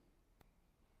cities.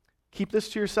 Keep this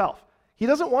to yourself. He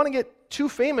doesn't want to get too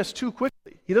famous too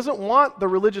quickly. He doesn't want the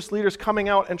religious leaders coming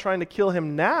out and trying to kill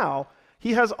him now.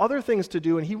 He has other things to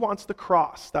do, and he wants the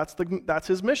cross. That's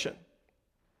his mission.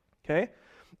 Okay?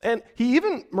 And he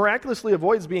even miraculously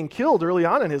avoids being killed early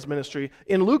on in his ministry.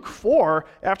 In Luke 4,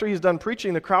 after he's done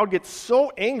preaching, the crowd gets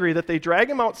so angry that they drag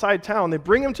him outside town. They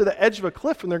bring him to the edge of a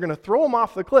cliff, and they're going to throw him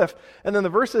off the cliff. And then the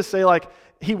verses say, like,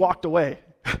 he walked away.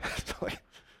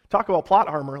 Talk about plot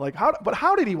armor. Like,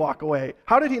 how did he walk away?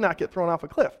 How did he not get thrown off a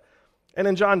cliff? And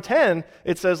in John 10,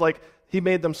 it says, like, he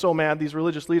made them so mad, these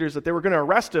religious leaders, that they were going to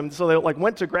arrest him. So they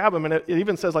went to grab him, and it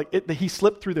even says he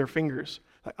slipped through their fingers.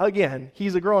 Again,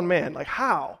 he's a grown man. Like,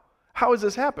 how? How is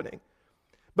this happening?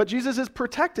 But Jesus is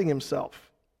protecting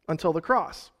himself until the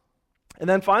cross. And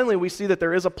then finally, we see that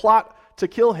there is a plot to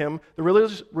kill him. The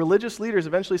religious leaders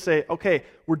eventually say, okay,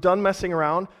 we're done messing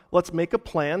around. Let's make a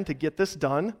plan to get this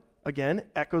done. Again,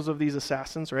 echoes of these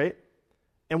assassins, right?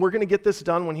 And we're going to get this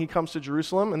done when he comes to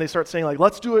Jerusalem. And they start saying, like,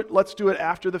 let's do it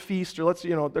after the feast, or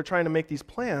they're trying to make these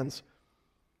plans.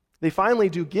 They finally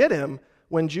do get him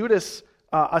when Judas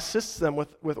assists them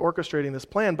with orchestrating this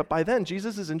plan. But by then,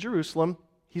 Jesus is in Jerusalem.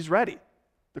 He's ready.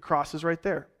 The cross is right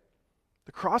there.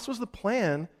 The cross was the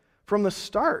plan from the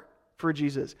start for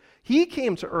Jesus. He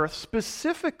came to earth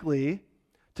specifically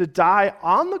to die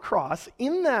on the cross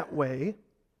in that way.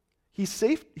 He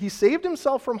saved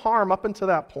himself from harm up until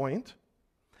that point.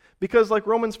 Because like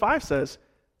Romans 5 says,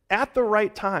 at the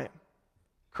right time,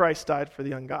 Christ died for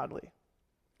the ungodly.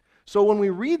 So when we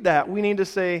read that, we need to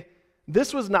say,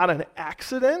 this was not an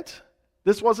accident.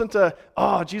 This wasn't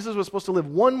Jesus was supposed to live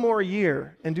one more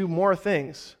year and do more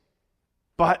things.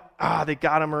 But, they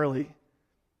got him early.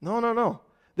 No.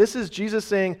 This is Jesus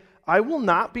saying, I will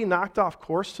not be knocked off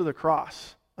course to the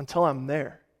cross until I'm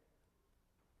there.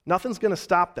 Nothing's going to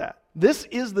stop that. This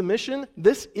is the mission.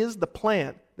 This is the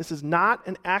plan. This is not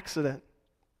an accident.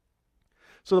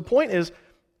 So the point is,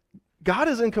 God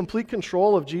is in complete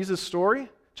control of Jesus' story,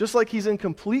 just like he's in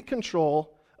complete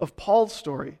control of Paul's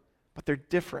story, but they're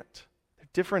different. They're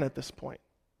different at this point.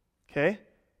 Okay?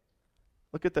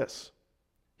 Look at this.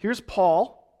 Here's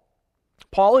Paul.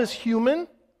 Paul is human,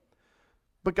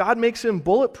 but God makes him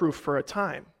bulletproof for a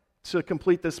time to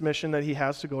complete this mission that he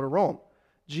has to go to Rome.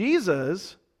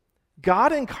 Jesus,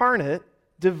 God incarnate,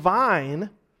 divine,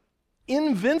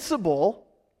 invincible,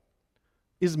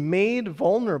 is made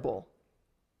vulnerable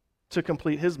to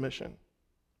complete his mission.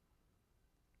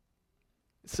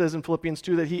 It says in Philippians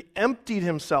 2 that he emptied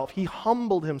himself, he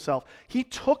humbled himself, he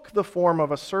took the form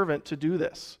of a servant to do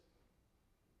this.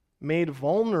 Made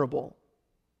vulnerable.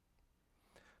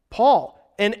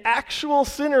 Paul, an actual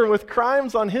sinner with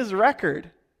crimes on his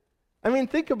record. I mean,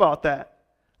 think about that.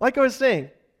 Like I was saying,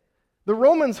 the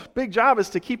Romans' big job is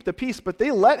to keep the peace, but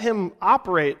they let him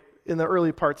operate in the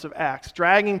early parts of Acts,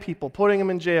 dragging people, putting them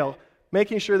in jail,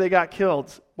 making sure they got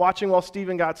killed, watching while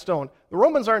Stephen got stoned. The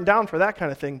Romans aren't down for that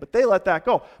kind of thing, but they let that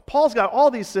go. Paul's got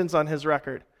all these sins on his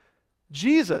record.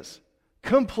 Jesus,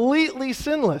 completely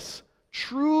sinless,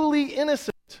 truly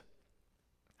innocent.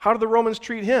 How did the Romans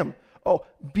treat him?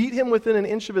 Beat him within an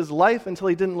inch of his life until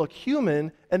he didn't look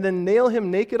human, and then nail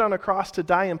him naked on a cross to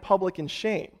die in public in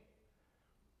shame.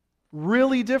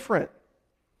 Really different.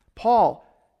 Paul,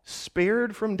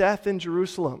 spared from death in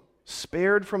Jerusalem,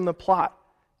 spared from the plot.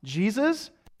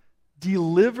 Jesus,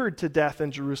 delivered to death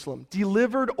in Jerusalem,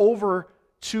 delivered over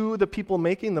to the people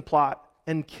making the plot,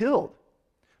 and killed.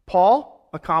 Paul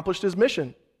accomplished his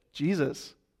mission.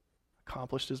 Jesus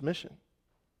accomplished his mission.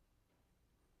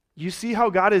 You see how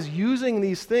God is using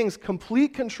these things,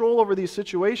 complete control over these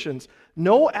situations,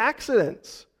 no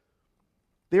accidents.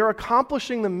 They are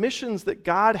accomplishing the missions that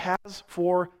God has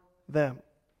for them.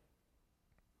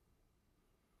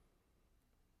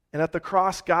 And at the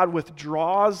cross, God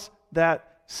withdraws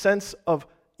that sense of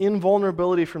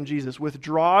invulnerability from Jesus,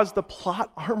 withdraws the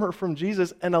plot armor from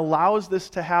Jesus, and allows this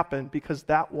to happen because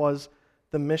that was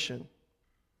the mission.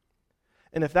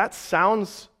 And if that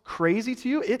sounds crazy to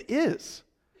you, it is.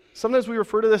 Sometimes we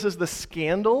refer to this as the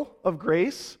scandal of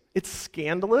grace. It's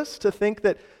scandalous to think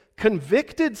that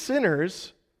convicted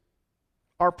sinners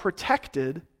are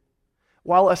protected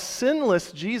while a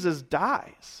sinless Jesus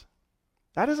dies.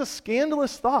 That is a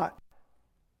scandalous thought.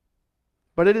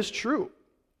 but it is true.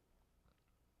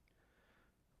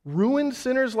 Ruined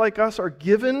sinners like us are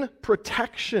given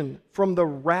protection from the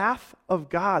wrath of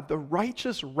God, the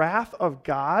righteous wrath of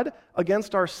God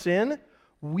against our sin.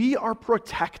 We are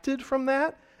protected from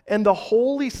that, and the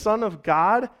Holy Son of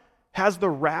God has the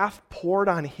wrath poured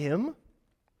on him.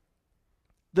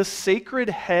 The sacred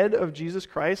head of Jesus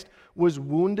Christ was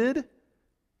wounded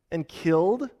and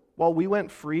killed while we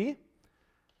went free.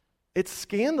 It's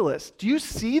scandalous. Do you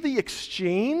see the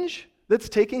exchange that's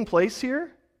taking place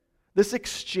here? This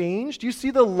exchange? Do you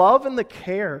see the love and the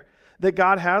care that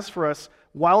God has for us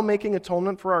while making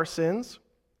atonement for our sins?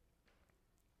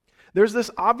 There's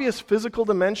this obvious physical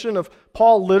dimension of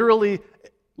Paul literally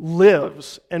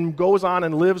lives and goes on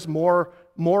and lives more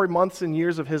months and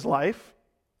years of his life,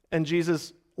 and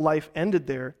Jesus' life ended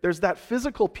there. There's that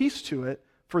physical piece to it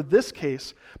for this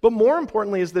case. But more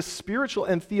importantly is this spiritual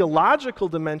and theological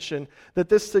dimension that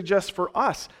this suggests for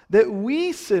us, that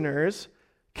we sinners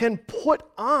can put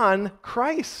on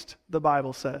Christ, the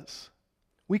Bible says.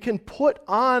 We can put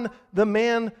on the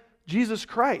man Jesus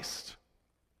Christ.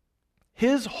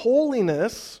 His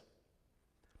holiness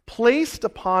placed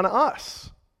upon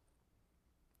us.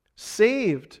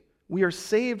 Saved. We are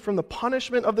saved from the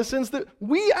punishment of the sins that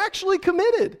we actually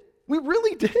committed. We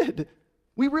really did.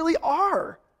 We really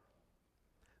are.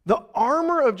 The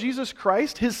armor of Jesus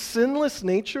Christ, his sinless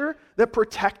nature that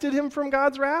protected him from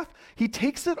God's wrath, he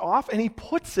takes it off and he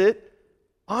puts it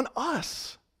on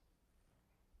us.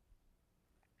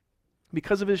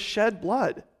 Because of his shed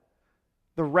blood,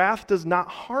 the wrath does not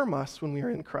harm us when we are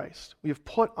in Christ. We have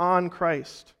put on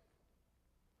Christ.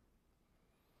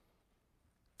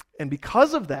 And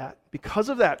because of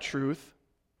that truth,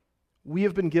 we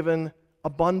have been given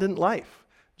abundant life.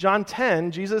 John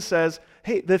 10, Jesus says,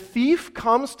 hey, the thief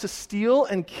comes to steal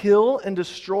and kill and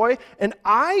destroy, and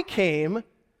I came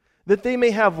that they may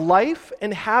have life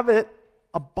and have it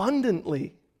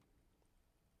abundantly.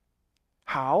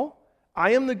 How?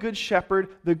 I am the good shepherd.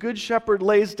 The good shepherd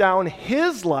lays down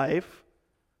his life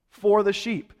for the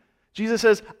sheep. Jesus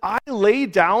says, I lay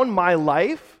down my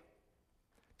life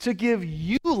to give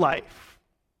you life.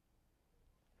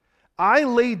 I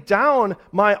lay down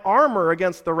my armor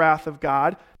against the wrath of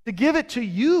God to give it to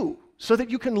you so that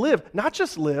you can live. Not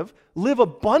just live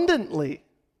abundantly.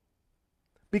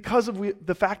 Because of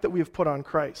the fact that we have put on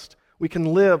Christ, we can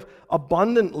live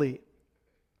abundantly.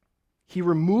 He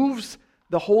removes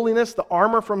the holiness, the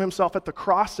armor from himself at the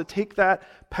cross to take that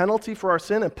penalty for our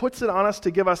sin and puts it on us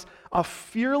to give us a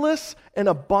fearless and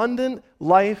abundant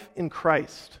life in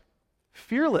Christ.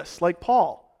 Fearless, like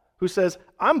Paul, who says,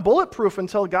 I'm bulletproof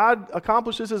until God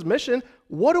accomplishes his mission.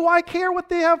 What do I care what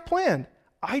they have planned?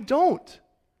 I don't.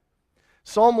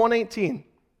 Psalm 118.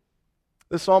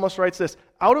 The psalmist writes this,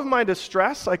 out of my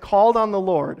distress I called on the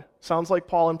Lord. Sounds like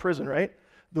Paul in prison, right?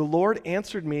 The Lord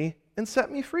answered me and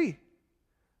set me free.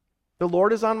 The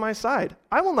Lord is on my side.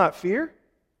 I will not fear.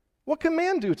 What can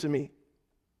man do to me?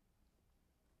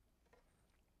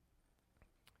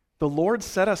 The Lord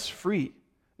set us free.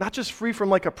 Not just free from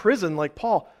like a prison like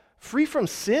Paul, free from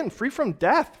sin, free from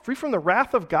death, free from the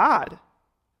wrath of God.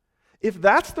 If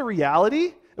that's the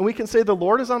reality, and we can say the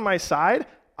Lord is on my side,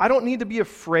 I don't need to be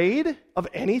afraid of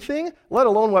anything, let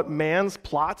alone what man's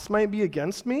plots might be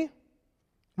against me.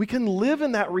 We can live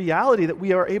in that reality that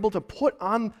we are able to put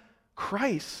on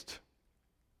Christ.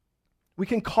 We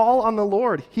can call on the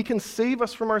Lord. He can save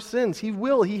us from our sins. He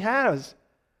will. He has.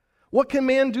 What can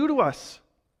man do to us?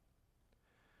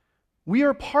 We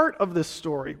are part of this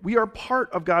story. We are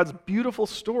part of God's beautiful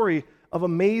story of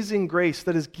amazing grace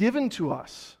that is given to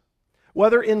us.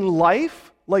 Whether in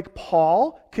life, like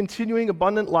Paul, continuing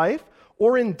abundant life,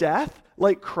 or in death,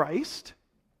 like Christ,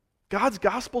 God's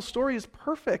gospel story is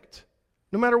perfect,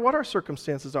 no matter what our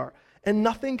circumstances are. And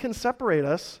nothing can separate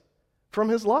us from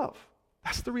his love.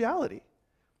 That's the reality,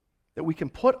 that we can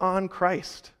put on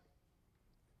Christ.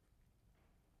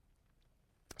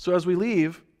 So as we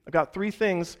leave, I've got 3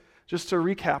 things just to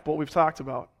recap what we've talked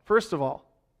about. First of all,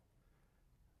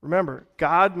 remember,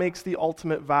 God makes the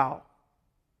ultimate vow.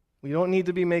 We don't need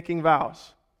to be making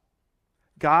vows.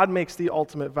 God makes the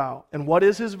ultimate vow. And what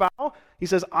is his vow? He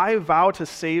says, I vow to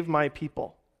save my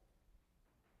people.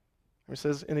 He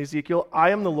says in Ezekiel, I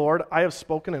am the Lord, I have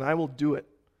spoken, and I will do it.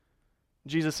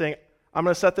 Jesus saying, I'm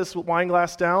going to set this wine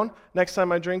glass down. Next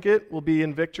time I drink it will be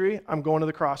in victory. I'm going to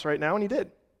the cross right now, and he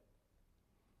did.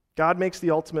 God makes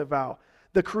the ultimate vow.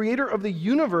 The creator of the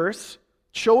universe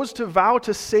chose to vow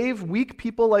to save weak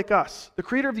people like us. The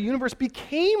creator of the universe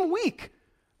became weak,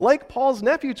 like Paul's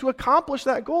nephew, to accomplish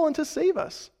that goal and to save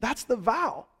us. That's the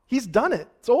vow. He's done it.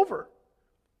 It's over.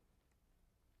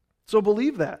 So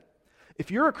believe that.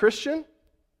 If you're a Christian,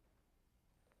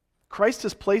 Christ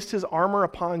has placed his armor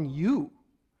upon you.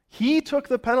 He took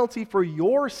the penalty for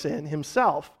your sin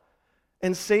himself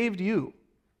and saved you.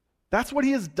 That's what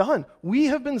he has done. We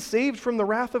have been saved from the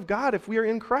wrath of God if we are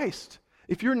in Christ.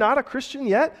 If you're not a Christian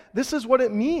yet, this is what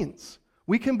it means.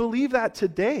 We can believe that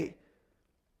today.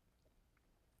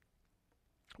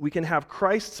 We can have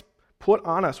Christ put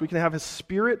on us. We can have his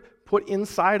Spirit put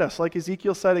inside us, like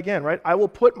Ezekiel said again, right? I will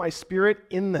put my Spirit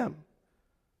in them.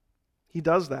 He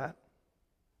does that.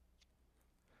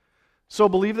 So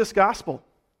believe this gospel.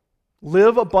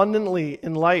 Live abundantly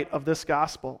in light of this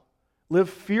gospel. Live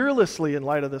fearlessly in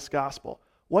light of this gospel.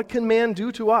 What can man do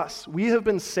to us? We have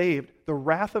been saved. The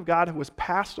wrath of God was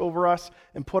passed over us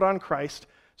and put on Christ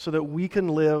so that we can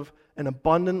live an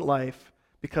abundant life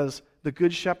because the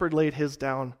Good Shepherd laid his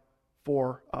down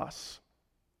for us.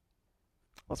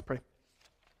 Let's pray.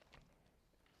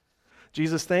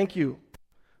 Jesus, thank you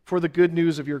for the good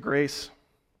news of your grace.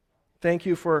 Thank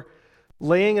you for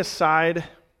laying aside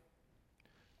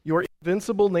your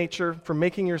invincible nature, for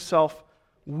making yourself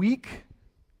weak,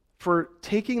 for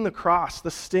taking the cross, the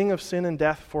sting of sin and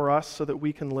death for us so that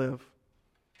we can live.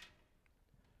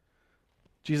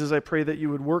 Jesus, I pray that you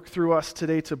would work through us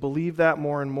today to believe that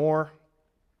more and more.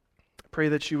 I pray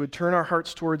that you would turn our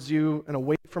hearts towards you and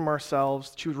away from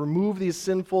ourselves, that you would remove these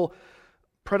sinful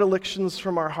predilections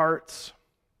from our hearts,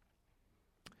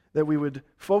 that we would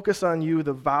focus on you,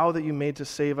 the vow that you made to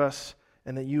save us,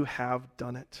 and that you have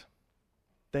done it.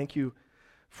 Thank you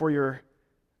for your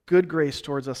good grace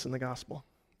towards us in the gospel.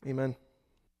 Amen.